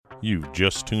You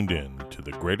just tuned in to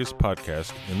the greatest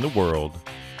podcast in the world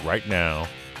right now,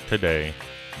 today,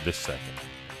 this second.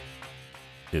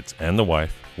 It's And the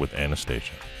Wife with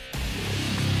Anastasia.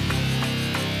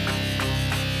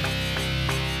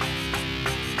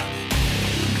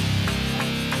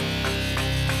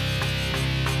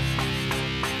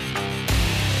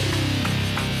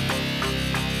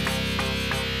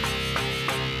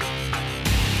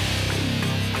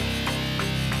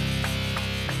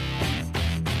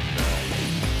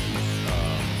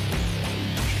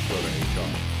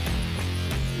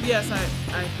 Yes,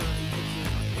 I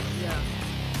yeah.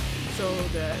 So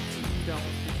that you don't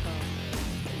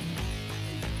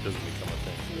Doesn't become a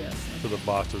thing. yes. So the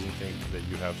boss doesn't think that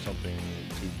you have something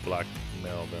to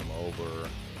blackmail them over.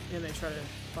 And they try to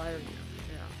fire you.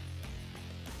 Yeah.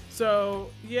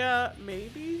 So yeah,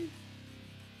 maybe.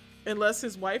 Unless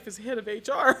his wife is head of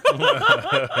HR.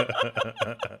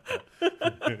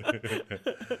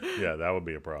 Yeah, that would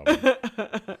be a problem.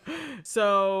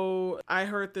 So I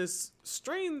heard this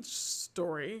strange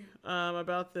story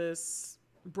about this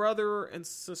brother and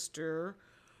sister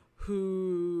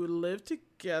who lived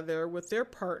together with their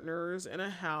partners in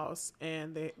a house,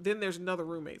 and then there's another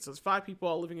roommate. So it's 5 people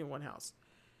all living in one house.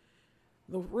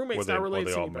 The roommate's not related Were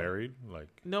they to all anybody. married? Like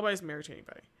Nobody's married to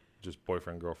anybody. just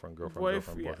boyfriend, girlfriend, girlfriend, Boyf-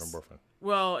 girlfriend, boyfriend, yes. boyfriend.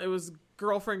 Well, it was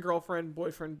girlfriend,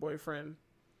 boyfriend,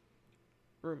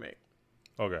 roommate.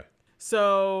 Okay.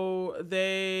 So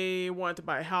they wanted to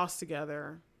buy a house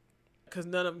together because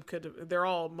none of them could. They're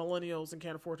all millennials and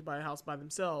can't afford to buy a house by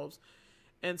themselves.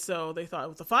 And so they thought,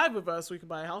 with the 5 of us, we could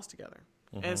buy a house together.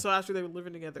 Mm-hmm. And so after they were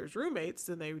living together as roommates,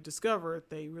 then they discovered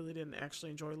they really didn't actually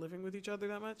enjoy living with each other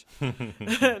that much.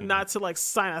 Not to like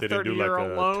sign a They didn't do like 30-year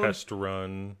a loan. test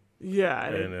run Yeah.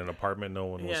 in an apartment. No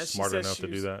one was Yeah, she smart said enough she to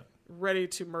do was that. ready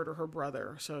to murder her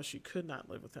brother, so she could not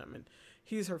live with him, and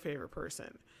he's her favorite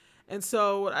person. And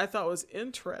so what I thought was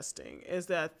interesting is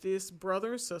that this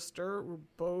brother and sister were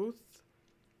both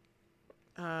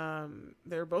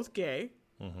they're both gay,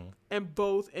 Mm-hmm. and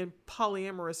both in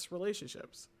polyamorous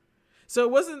relationships. So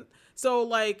it wasn't so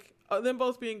like them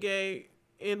both being gay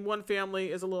in one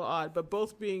family is a little odd, but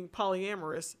both being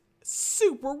polyamorous,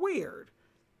 super weird,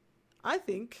 I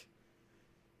think.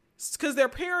 Because their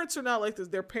parents are not like this.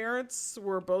 Their parents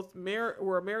were both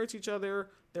married to each other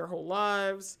their whole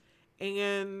lives,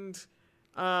 and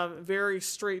very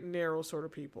straight and narrow sort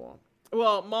of people.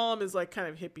 Well, mom is like kind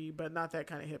of hippie, but not that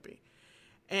kind of hippie.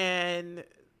 And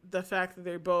the fact that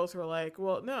they both were like,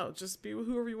 well, no, just be with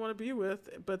whoever you want to be with,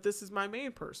 but this is my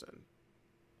main person.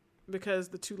 Because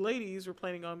the 2 ladies were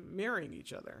planning on marrying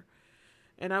each other.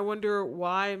 And I wonder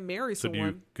why marry So someone.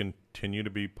 do you continue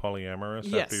to be polyamorous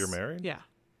Yes. after you're married? Yeah.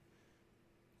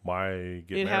 Why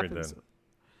get It married happens.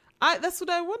 then? That's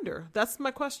what I wonder. That's my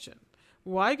question.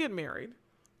 Why get married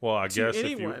Well, I to guess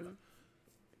anyone?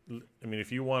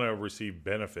 if you want to receive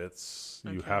benefits,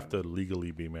 you Okay. have to legally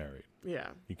be married.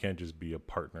 Yeah. You can't just be a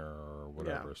partner or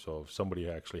whatever. Yeah. So if somebody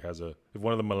actually if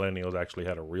one of the millennials actually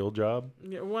had a real job,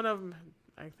 Yeah. One of them,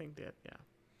 I think, did. Yeah.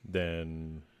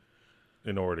 then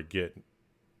in order to get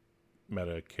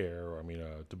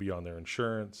Medicare, to be on their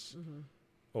insurance, Mm-hmm.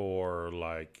 or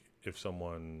like if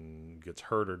someone gets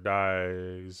hurt or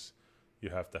dies, you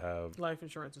have to have Life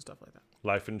insurance and stuff like that.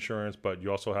 life insurance, but you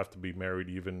also have to be married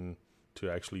even to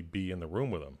actually be in the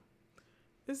room with them.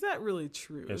 Is that really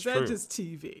true? It's Is that true. just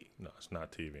TV? No, it's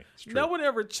not TV. It's true. No one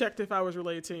ever checked if I was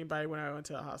related to anybody when I went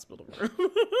to a hospital room.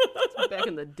 Back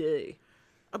in the day.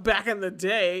 Back in the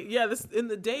day. Yeah, this in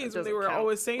the days when they doesn't were count.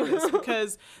 always saying this,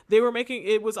 because they were making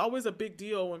it was always a big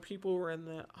deal when people were in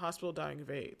the hospital dying of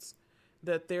AIDS,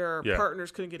 that their Yeah.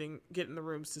 partners couldn't get in the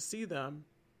rooms to see them.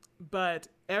 But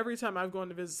every time I've gone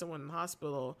to visit someone in the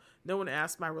hospital, no one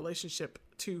asked my relationship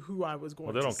to who I was going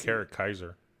Well, to they don't see. care at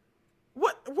Kaiser.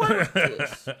 What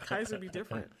Kaiser be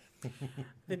different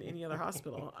than any other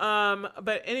hospital.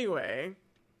 But anyway,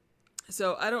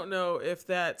 so I don't know if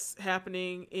that's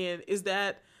happening is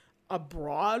that a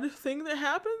broad thing that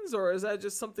happens, or is that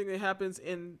just something that happens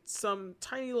in some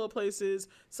tiny little places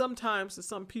sometimes to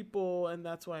some people, and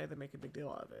that's why they make a big deal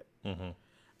out of it. Mm-hmm.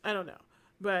 I don't know.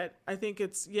 But I think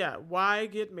why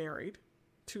get married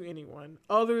to anyone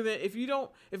other than if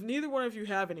neither one of you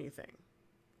have anything,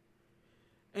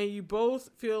 and you both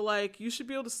feel like you should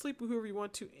be able to sleep with whoever you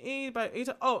want to anytime.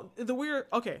 Oh,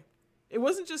 it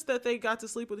wasn't just that they got to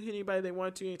sleep with anybody they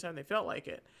wanted to anytime they felt like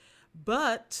it,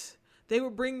 but they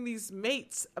would bring these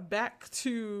mates back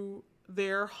to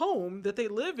their home that they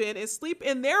live in and sleep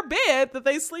in their bed that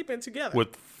they sleep in together.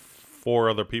 With 4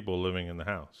 other people living in the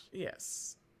house.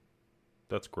 Yes.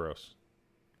 That's gross.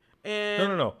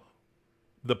 And No.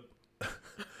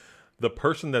 the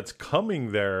person that's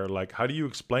coming there, like, how do you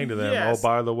explain to them, Yes. oh,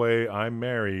 by the way, I'm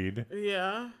married,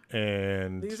 Yeah.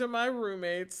 and These are my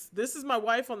roommates. This is my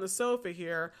wife on the sofa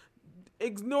here.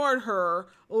 Ignored her.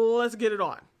 Let's get it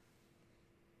on.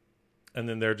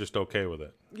 then they're just okay with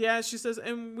it. Yeah, she says,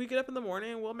 and we get up in the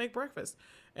morning and we'll make breakfast.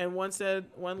 And one And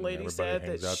lady everybody said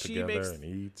hangs that out she together makes and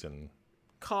eats, and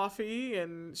coffee,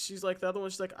 and she's like, the other one,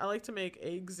 she's like, I like to make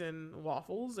eggs and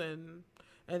waffles, and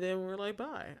then we're like,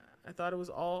 bye. I thought it was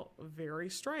all very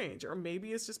strange, or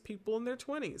maybe it's just people in their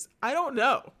 20s. I don't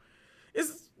know.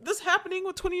 Is this happening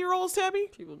with 20-year-olds, Tabby?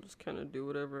 People just kind of do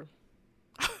whatever.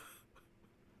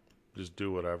 just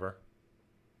do whatever.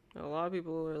 A lot of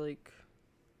people are like,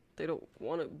 they don't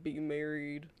want to be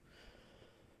married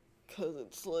because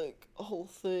it's like a whole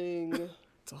thing.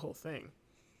 It's a whole thing.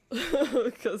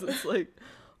 Because it's like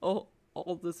all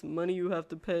this money you have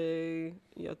to pay.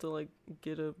 You have to like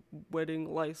get a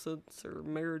wedding license or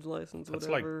marriage license, That's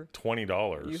whatever. like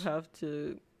 $20. You have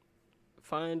to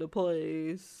find a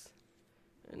place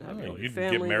and have all you your can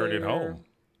family get married at there. home.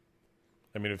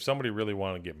 I mean, if somebody really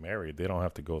wanted to get married, they don't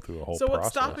have to go through a whole So process.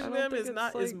 what's I stopping don't them think is it's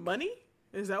not is like- money?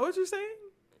 Is that what you're saying?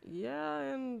 Yeah,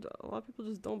 and a lot of people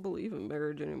just don't believe in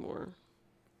marriage anymore.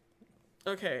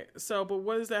 Okay, so but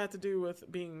what does that have to do with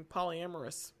being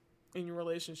polyamorous in your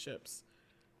relationships?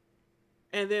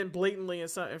 And then blatantly in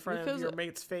front of Because your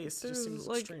mate's face just seems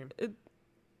like extreme.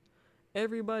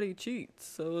 everybody cheats,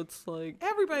 so it's like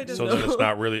Everybody does So that. then it's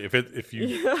not really, if you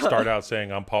Yeah. start out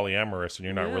saying I'm polyamorous and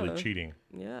you're not Yeah. really cheating.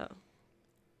 yeah.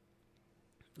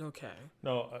 Okay.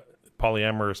 No,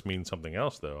 polyamorous means something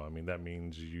else, though. I mean, that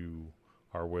means you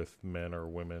are with men or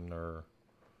women, or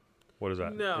what is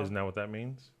that? No. Isn't that what that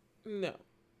means? No.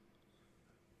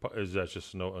 Is that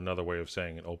just another way of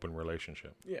saying an open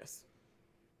relationship? Yes.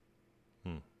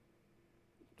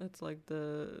 That's like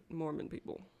the Mormon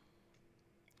people.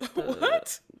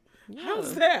 What? Yeah,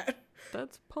 How's that?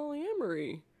 that's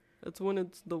polyamory. That's when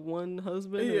it's the one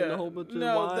husband Yeah. and a whole bunch of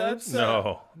No, wives. that's-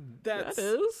 No, That's That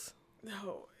is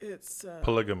no. It's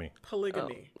polygamy.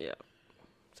 polygamy, Oh, yeah.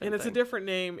 Same and it's a thing. different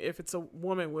name if it's a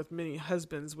woman with many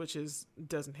husbands, which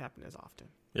doesn't happen as often.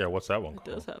 Yeah, what's that one It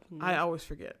called? does happen. I always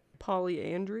forget.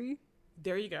 Polyandry.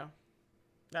 There you go.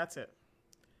 That's it.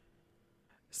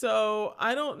 So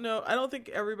I don't know. I don't think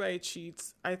everybody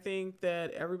cheats. I think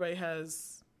that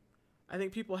I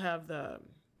think people have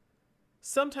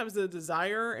sometimes the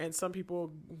desire, and some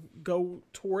people go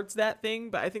towards that thing,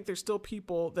 but I think there's still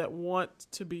people that want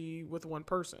to be with one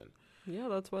person. Yeah,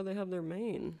 that's why they have their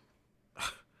main.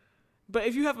 But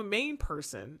if you have a main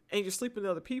person and you're sleeping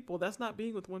with other people, that's not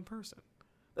being with one person.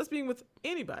 That's being with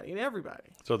anybody and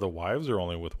everybody. So the wives are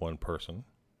only with one person.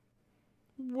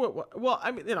 What? Well,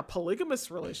 I mean, in a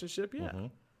polygamous relationship, yeah.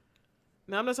 Mhm.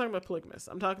 Now, I'm not talking about polygamists.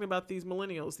 I'm talking about these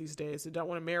millennials these days who don't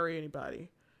want to marry anybody.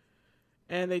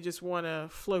 And they just want to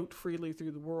float freely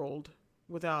through the world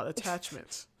without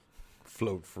attachments.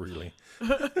 Float freely.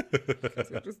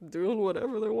 They're just doing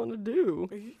whatever they want to do.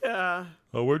 Yeah.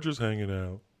 Oh, we're just hanging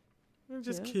out. I'm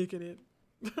just Yeah. kicking it.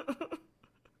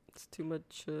 It's too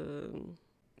much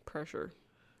pressure.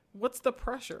 What's the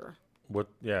pressure? What?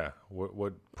 Yeah.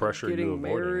 What pressure are you Getting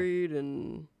avoiding? married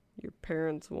and your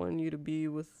parents want you to be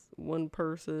with one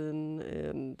person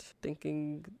and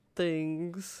thinking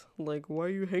things like, why are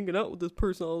you hanging out with this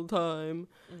person all the time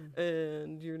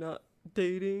and you're not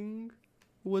dating?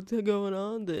 What's going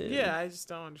on there? Yeah, I just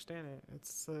don't understand it.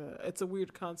 It's a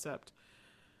weird concept.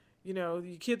 You know,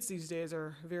 the kids these days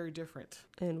are very different.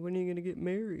 And when are you going to get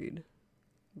married?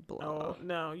 Blah. Oh,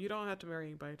 no, you don't have to marry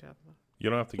anybody, Tabitha. You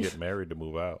don't have to get married to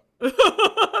move out.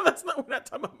 That's not, we're not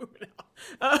talking about moving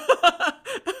out.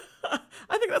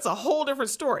 I think that's a whole different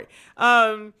story.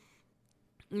 No,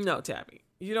 Tabby,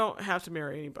 you don't have to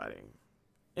marry anybody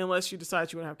unless you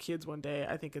decide you want to have kids one day.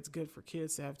 I think it's good for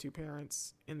kids to have two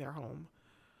parents in their home.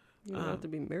 You don't have to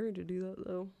be married to do that,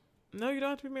 though. No, you don't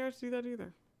have to be married to do that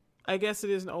either. I guess it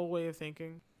is an old way of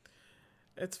thinking.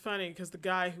 It's funny because the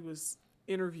guy who was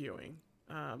interviewing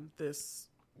this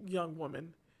young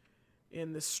woman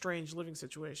in this strange living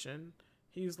situation,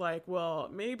 he's like, well,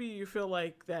 maybe you feel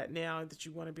like that now that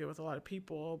you want to be with a lot of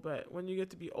people, but when you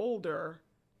get to be older,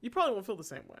 you probably won't feel the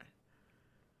same way.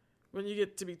 When you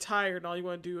get to be tired and all you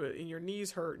want to do and your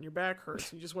knees hurt and your back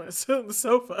hurts, and you just want to sit on the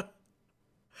sofa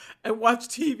and watch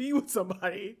TV with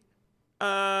somebody,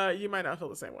 you might not feel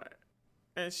the same way.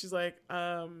 And she's like,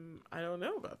 I don't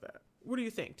know about that. What do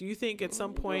you think? Do you think at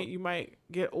some point you might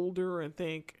get older and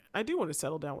think, I do want to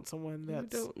settle down with someone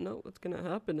that's... You don't know what's going to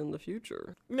happen in the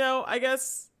future. No, I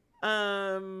guess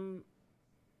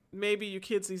maybe you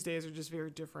kids these days are just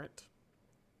very different.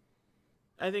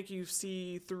 I think you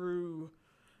see through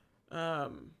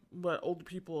what older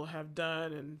people have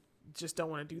done and just don't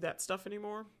want to do that stuff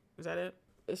anymore. Is that it?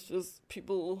 It's just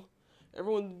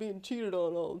everyone's being cheated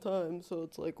on all the time, so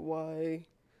it's like, why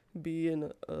be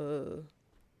in a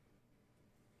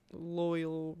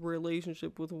loyal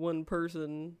relationship with one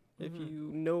person if you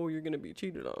know you're going to be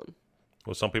cheated on?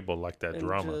 Well, some people like that and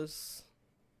drama. Just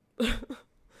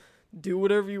do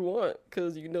whatever you want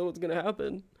because you know it's going to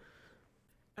happen.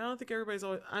 I don't think everybody's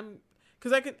always.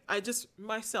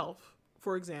 Myself,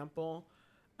 for example,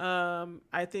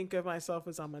 I think of myself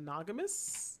as I'm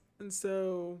monogamous. And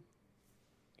so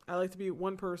I like to be with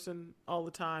one person all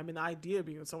the time. And the idea of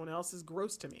being with someone else is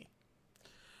gross to me.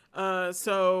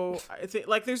 So I think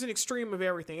like there's an extreme of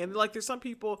everything. And like there's some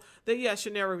people that,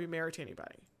 should never be married to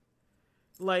anybody.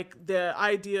 Like the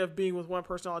idea of being with one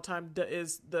person all the time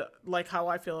is like how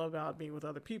I feel about being with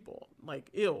other people.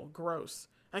 Like ill, gross.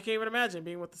 I can't even imagine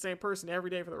being with the same person every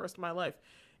day for the rest of my life.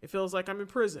 It feels like I'm in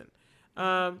prison.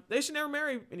 They should never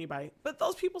marry anybody. But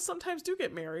those people sometimes do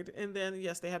get married. And then,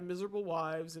 yes, they have miserable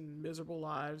wives and miserable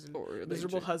lives and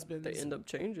miserable husbands. They end up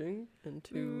changing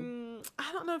into...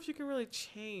 I don't know if you can really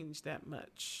change that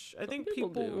much. I think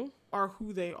people are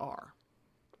who they are.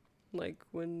 Like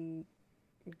when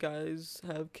guys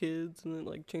have kids and it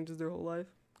like changes their whole life?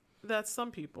 That's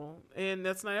some people. And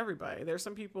that's not everybody. There's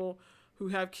some people who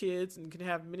have kids and can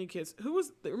have many kids.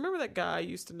 Remember that guy I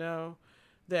used to know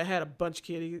that had a bunch of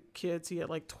kids? He had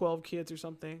like 12 kids or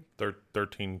something.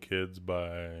 13 kids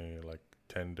by like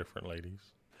 10 different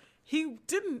ladies. He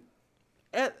didn't,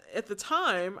 at the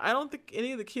time, I don't think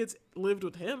any of the kids lived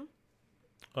with him.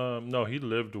 No, he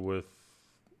lived with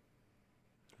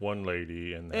one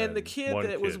lady and the kid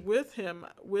that was with him,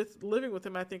 living with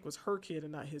him, I think was her kid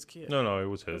and not his kid. No, it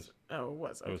was his. It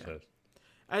was. Okay. It was his.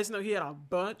 I just know he had a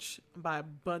bunch by a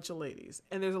bunch of ladies.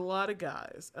 And there's a lot of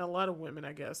guys and a lot of women,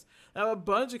 I guess, that have a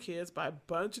bunch of kids by a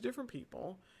bunch of different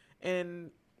people.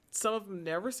 And some of them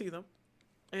never see them.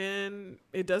 And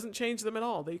it doesn't change them at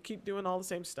all. They keep doing all the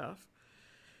same stuff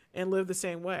and live the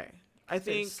same way. I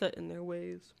think set in their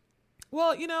ways.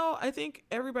 Well, I think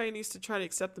everybody needs to try to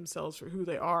accept themselves for who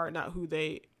they are, not who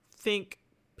they think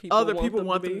other people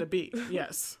want them to be.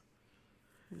 Yes.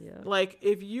 Yeah. Like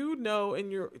if you know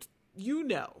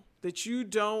that you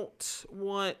don't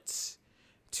want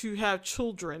to have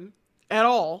children at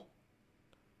all,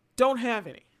 don't have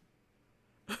any.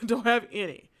 Don't have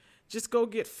any. Just go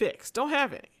get fixed. Don't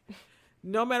have any.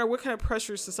 No matter what kind of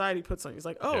pressure society puts on you. It's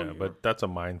like, but that's a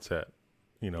mindset.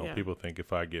 People think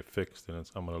if I get fixed, then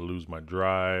I'm going to lose my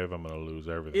drive. I'm going to lose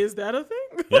everything. Is that a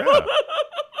thing? Yeah.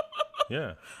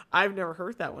 Yeah. I've never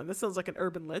heard that one. That sounds like an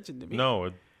urban legend to me.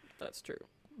 No. That's true.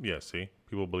 Yeah, see?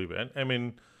 People believe it. And, I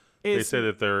mean, they say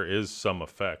that there is some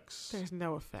effects. There's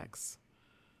no effects.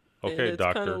 Okay, it's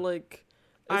doctor. Kind of like...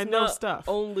 I know stuff.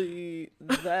 Only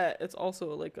that, it's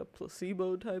also like a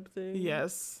placebo type thing.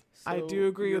 Yes. So I do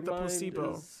agree with the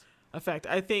placebo effect.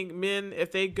 I think men,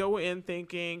 if they go in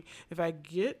thinking, if I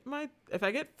get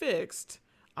fixed,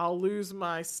 I'll lose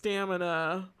my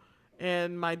stamina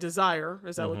and my desire.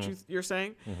 Is that what you're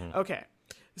saying? Mm-hmm. Okay.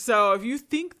 So if you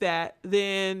think that,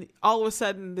 then all of a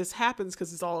sudden this happens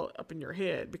because it's all up in your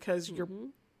head because your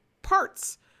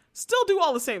parts still do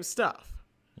all the same stuff.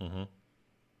 Mm-hmm.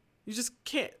 You just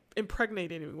can't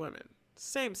impregnate any women.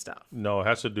 Same stuff. No, it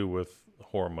has to do with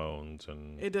hormones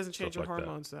and it doesn't change your like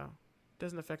hormones, though. It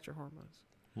doesn't affect your hormones.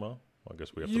 Well, I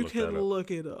guess we have to look that up. You can look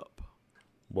it up.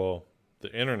 Well,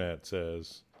 the internet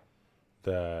says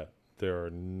that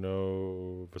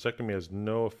vasectomy has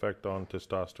no effect on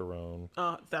testosterone.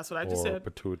 That's what I just said. Or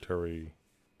pituitary.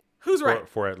 Who's right?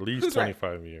 For at least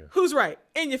 25 years. Who's right?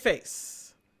 In your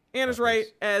face. Anna's right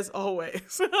as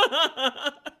always.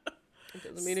 It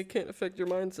doesn't mean it can't affect your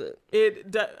mindset.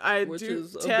 Which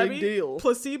is a big deal.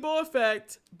 Placebo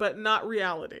effect, but not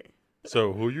reality.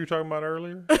 So who you talking about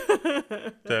earlier,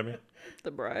 Tabby?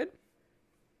 The bride?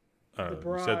 The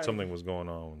bride. You said something was going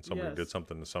on when somebody did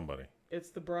something to somebody. It's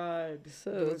the bride.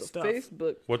 So the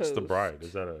Facebook What's post. The bride?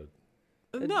 Is that a...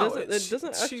 It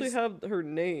doesn't actually have her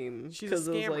name because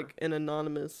it was like an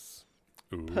anonymous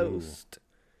post.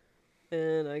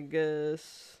 And I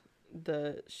guess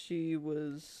that she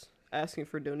was asking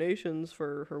for donations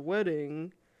for her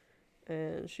wedding,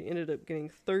 and she ended up getting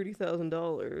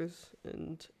 $30,000.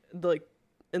 And like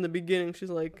in the beginning, she's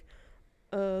like,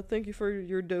 "Thank you for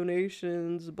your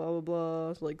donations." Blah blah blah. I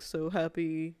was like so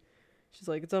happy. She's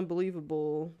like, "It's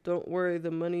unbelievable. Don't worry,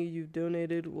 the money you've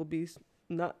donated will be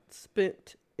not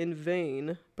spent in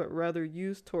vain, but rather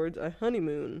used towards a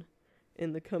honeymoon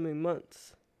in the coming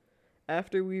months.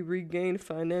 After we regain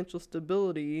financial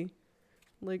stability,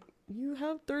 Like, you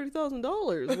have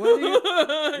 $30,000.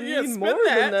 Why do you need more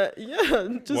than that? Yeah,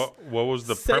 just what was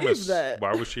the save premise? that.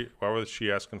 Why was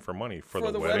she asking for money for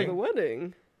the for wedding? the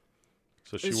wedding.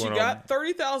 So She went got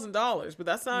 $30,000, but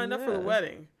that's not enough for the Yeah.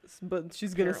 wedding. But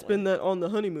she's going to Apparently. spend that on the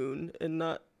honeymoon and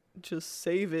not just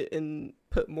save it and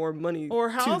put more money Or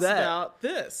to how's that. about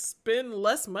this? Spend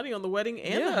less money on the wedding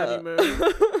and the Yeah.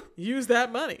 honeymoon. Use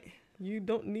that money. You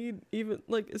don't need even,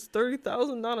 like, is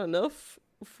 $30,000 not enough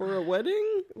for a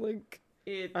wedding? Like,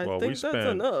 I Well, we think that's spent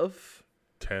enough.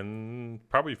 10,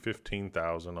 probably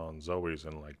 15,000 on Zoe's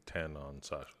and like 10 on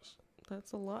Sasha's.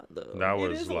 That's a lot, though. That It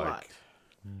was is a like lot.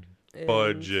 And-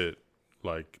 budget,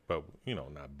 like, but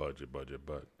not budget,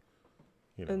 but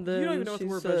And You don't then even know what the she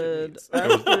word budget said,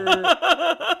 means.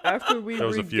 after we There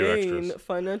was a few regain extras.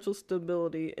 financial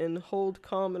stability and hold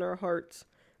calm in our hearts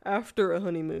after a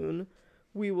honeymoon,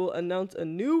 we will announce a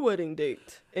new wedding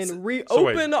date and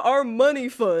reopen our money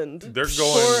fund. they're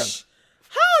going.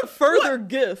 For further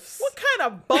gifts. What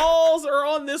kind of balls are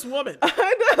on this woman?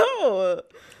 I know.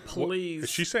 Please. Is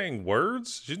she saying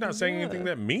words? She's not saying Yeah. anything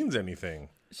that means anything.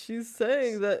 She's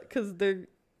saying that because they're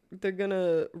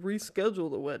gonna reschedule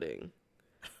the wedding,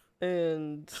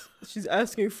 and she's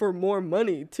asking for more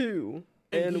money too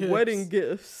and Gifts. wedding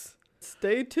gifts.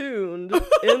 Stay tuned.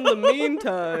 In the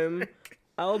meantime,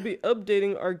 I'll be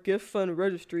updating our gift fund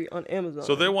registry on Amazon.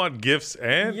 So they want gifts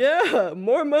and yeah,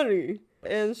 more money.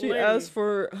 And she Lady. asked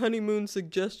for honeymoon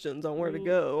suggestions on where to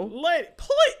go. Lady,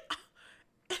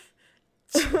 please.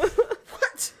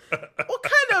 What? What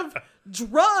kind of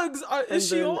drugs is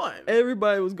she then on?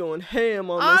 Everybody was going ham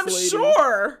on I'm this lady.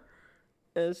 sure.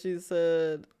 And she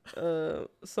said,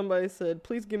 somebody said,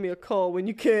 please give me a call when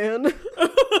you can.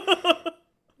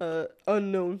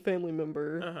 Unknown family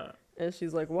member. Uh-huh. And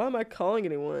she's like, why am I calling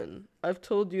anyone? I've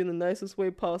told you in the nicest way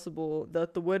possible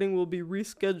that the wedding will be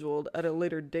rescheduled at a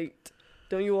later date.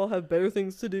 Don't you all have better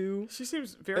things to do? She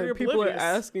seems very And people are oblivious.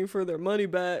 asking for their money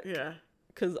back. Yeah.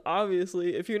 Because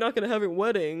obviously, if you're not going to have a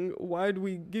wedding, why do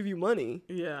we give you money?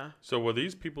 Yeah. So were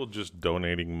these people just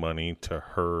donating money to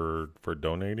her for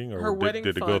donating, or Her wedding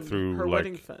did it fund. go through her like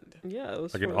wedding fund. Yeah, it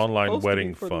was Like an it was online supposed to be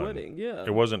wedding for fund. The wedding. Yeah.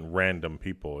 it wasn't random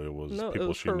people? It was No, people it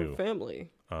was she her knew.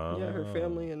 family. Yeah, her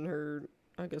family and her,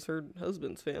 I guess her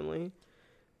husband's family.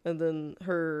 And then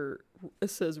it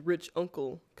says rich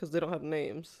uncle, because they don't have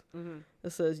names. Mm-hmm.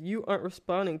 It says, you aren't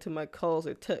responding to my calls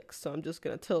or texts, so I'm just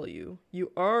going to tell you.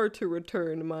 You are to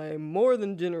return my more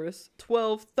than generous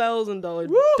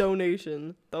 $12,000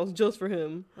 donation. That was just for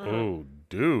him. Oh,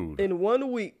 dude. In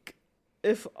 1 week,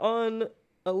 if on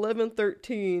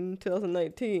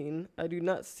 11/13/2019 I do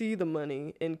not see the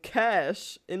money in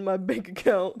cash in my bank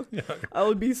account, I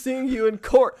will be seeing you in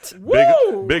court.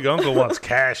 Big Uncle wants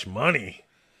cash money.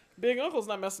 Big Uncle's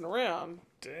not messing around.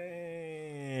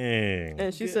 Dang.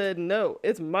 And she said, no,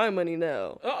 it's my money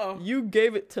now. Uh-oh. You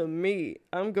gave it to me.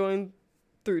 I'm going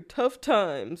through tough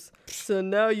times, so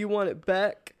now you want it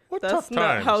back? What That's tough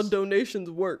not how times? donations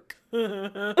work.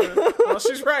 Well,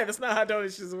 she's right. That's not how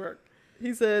donations work.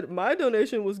 He said, my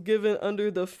donation was given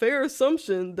under the fair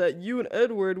assumption that you and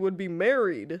Edward would be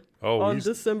married on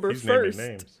December he's naming 1st.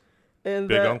 names. And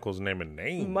Big that Uncle's naming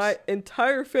names. my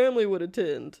entire family would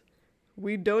attend.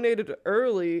 We donated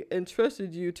early and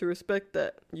trusted you to respect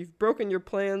that. You've broken your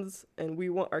plans, and we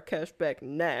want our cash back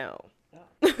now.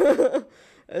 And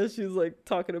she's like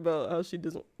talking about how she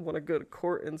doesn't want to go to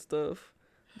court and stuff.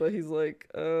 But he's like,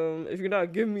 if you're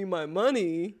not giving me my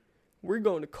money, we're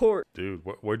going to court. Dude,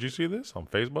 where'd you see this? On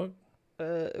Facebook?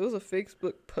 It was a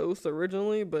Facebook post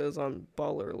originally, but it was on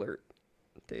Baller Alert.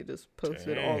 They just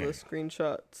posted all the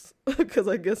screenshots because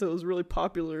I guess it was really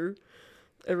popular.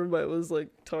 Everybody was like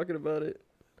talking about it.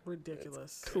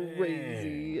 Ridiculous.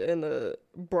 Crazy. And a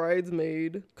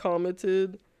bridesmaid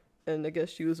commented, and I guess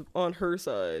she was on her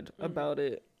side about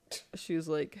it. She was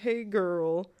like, hey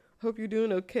girl, hope you're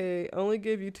doing okay. I only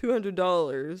gave you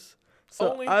 $200,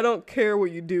 so I don't care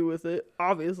what you do with it.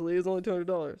 Obviously, it's only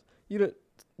 $200. You didn't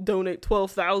donate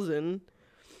 $12,000.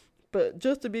 But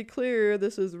just to be clear,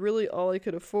 this is really all I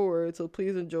could afford, so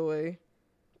please enjoy.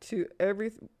 To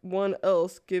everyone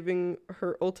else giving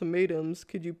her ultimatums,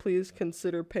 could you please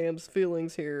consider Pam's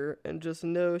feelings here and just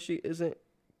know she isn't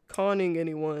conning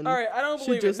anyone. All right, I don't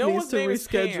believe she just it. No needs one's to name is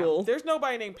Pam. reschedule. There's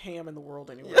nobody named Pam in the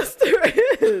world anywhere. Yes, there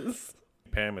is.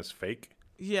 Pam is fake?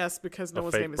 Yes, because no A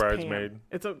one's fake name is bridesmaid? Pam.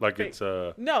 It's a Like fake. it's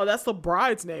a... No, that's the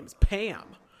bride's name. It's Pam.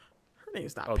 Her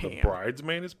name's not Oh, Pam. the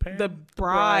bridesmaid is Pam? The bride.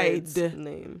 Bride's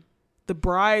name. The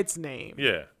bride's name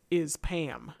Yeah, is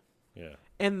Pam. yeah.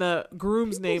 And the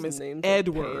groom's name People's is names are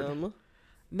Edward. Pam.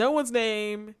 No one's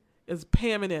name is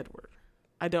Pam and Edward.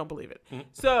 I don't believe it.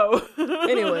 So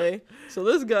Anyway, so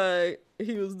this guy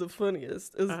he was the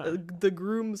funniest. Is Uh-huh. the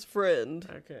groom's friend.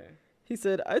 Okay. He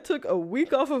said, I took a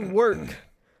week off of work,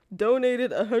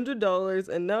 donated $100,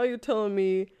 and now you're telling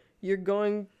me you're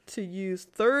going to use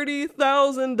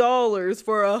 $30,000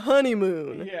 for a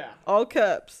honeymoon. Yeah. All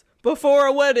caps. Before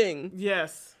a wedding.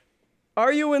 Yes.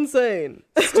 Are you insane?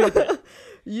 Stupid.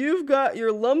 You've got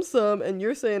your lump sum and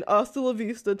you're saying hasta la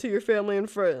vista to your family and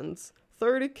friends.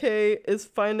 $30K is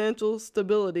financial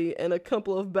stability and a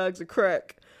couple of bags of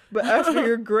crack. But after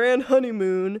your grand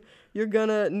honeymoon, you're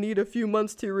gonna need a few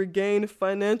months to regain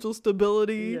financial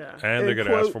stability. Yeah. And they're going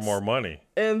to ask for more money.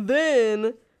 And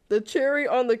then the cherry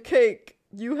on the cake,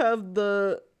 you have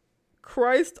the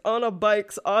Christ on a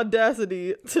bike's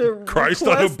audacity to Christ on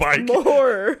a request bike.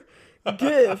 more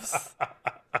gifts.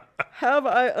 Have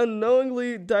I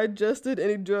unknowingly digested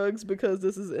any drugs because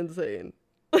this is insane?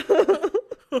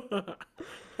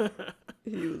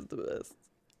 He was the best.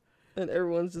 And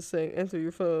everyone's just saying, answer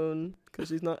your phone, because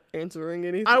she's not answering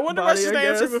anything. I wonder why she's not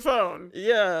answering the phone.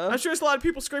 Yeah. I'm sure there's a lot of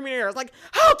people screaming in air. It's like,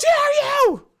 how dare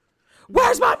you?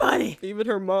 Where's my money? Even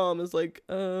her mom is like,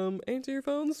 answer your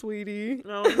phone, sweetie.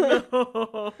 Oh,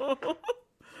 no.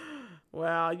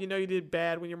 Wow, you know you did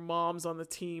bad when your mom's on the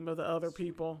team of the other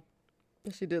people.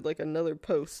 She did like another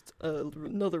post,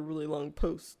 another really long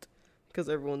post, because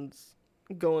everyone's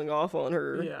going off on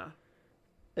her. Yeah.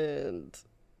 And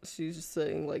she's just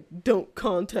saying like, don't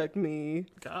contact me.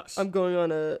 Gosh. I'm going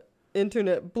on a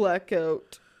internet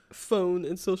blackout, phone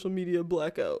and social media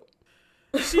blackout.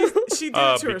 She did it to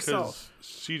because herself.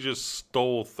 she just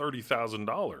stole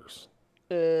 $30,000.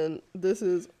 And this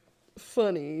is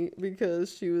funny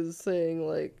because she was saying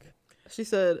like, she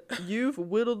said, you've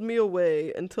whittled me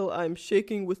away until I'm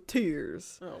shaking with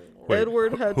tears. Oh, Lord. Wait,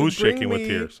 Edward had who's to bring shaking me with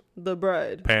tears? the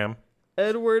bride. Pam?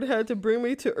 Edward had to bring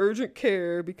me to urgent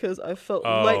care because I felt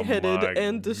Oh lightheaded my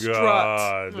and distraught.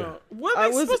 God. Oh, what I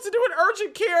am I was- supposed to do in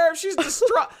urgent care if she's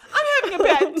distraught? I'm having a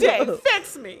bad day.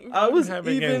 Fix me. I was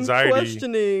having even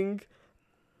anxiety.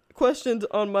 questioned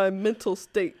on my mental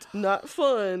state. Not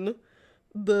fun.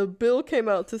 The bill came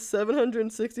out to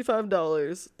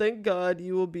 $765. Thank God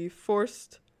you will be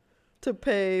forced to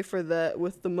pay for that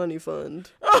with the money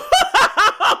fund.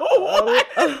 What?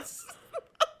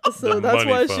 So The that's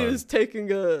money why she fund. was taking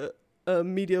a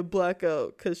media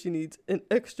blackout, because she needs an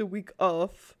extra week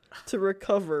off to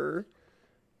recover.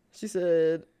 She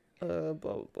said, blah,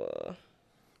 blah, blah.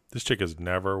 This chick has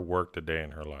never worked a day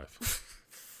in her life.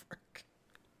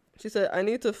 She said, I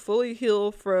need to fully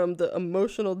heal from the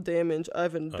emotional damage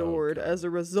I've endured Okay. as a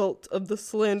result of the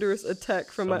slanderous attack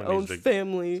from my Someone own needs to-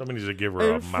 family. Somebody needs to give her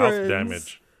a And mouth friends.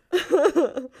 damage.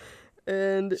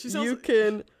 And She sounds you like-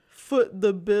 can foot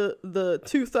the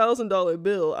 $2,000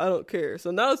 bill. I don't care. So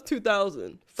now it's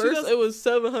 $2,000. First does- it was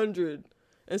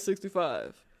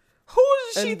 $765. Who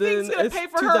does she And think's then gonna it's pay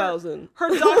for $2,000.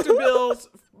 her doctor bills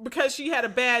because she had a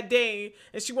bad day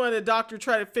and she wanted a doctor to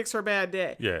try to fix her bad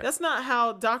day? Yeah. That's not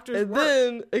how doctors And work.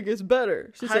 then it gets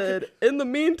better. She How said, in the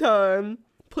meantime,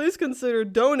 please consider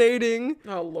donating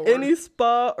Oh, Lord. any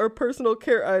spa or personal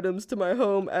care items to my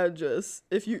home address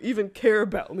if you even care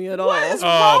about me at all. What is Oh,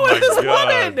 wrong with my this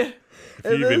God. woman? If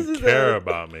And you this even is care a-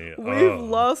 about me. We've oh.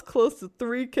 lost close to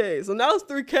 $3K. So now it's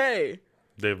 $3K.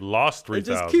 They've lost It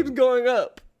just 3,000. keeps going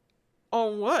up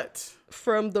On what?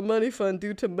 from the money fund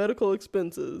due to medical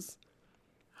expenses.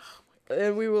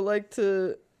 And we would like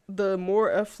the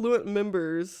more affluent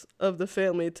members of the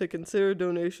family to consider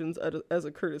donations as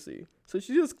a courtesy. So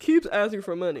she just keeps asking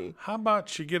for money. How about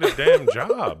she get a damn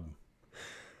job?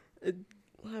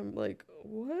 I'm like,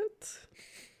 what?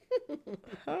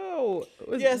 How?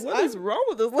 Yes, What is wrong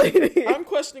with this lady? I'm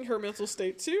questioning her mental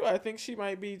state too. I think she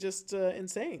might be just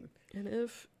insane. And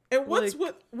if And Like-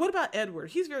 what about Edward?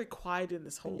 He's very quiet in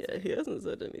this whole yeah, thing. he hasn't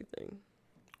said anything.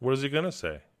 What is he going to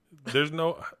say? There's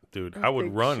no... Dude, I would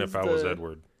think run if she's I was the-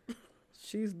 Edward.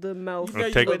 She's the mouth I'll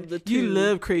You, take- of the two. you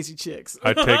love crazy chicks.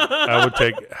 I would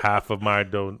take half of my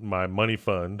money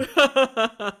fund.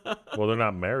 Well, they're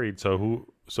not married, so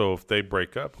if they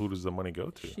break up, who does the money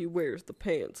go to? She wears the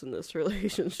pants in this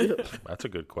relationship. That's a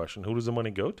good question. Who does the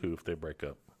money go to if they break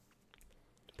up?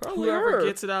 Probably Whoever her.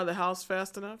 gets it out of the house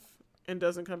fast enough and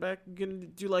doesn't come back, you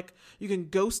can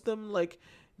ghost them. Like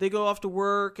they go off to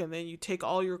work and then you take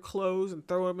all your clothes and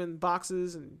throw them in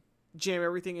boxes and jam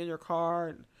everything in your car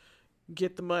and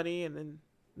get the money and then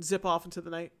zip off into the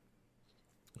night.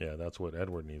 Yeah, that's what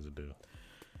Edward needs to do.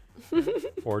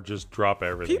 Or just drop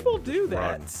everything. People and do just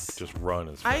run. that. Just run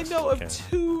as I fast know as of they can.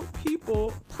 2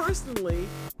 people personally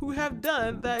who have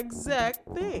done that exact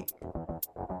thing.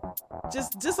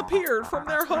 Just disappeared from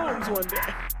their homes one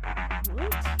day.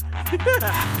 What?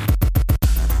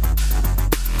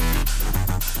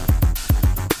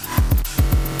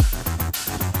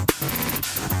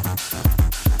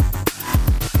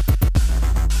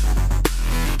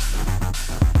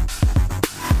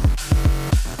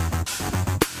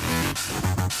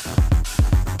 Bye.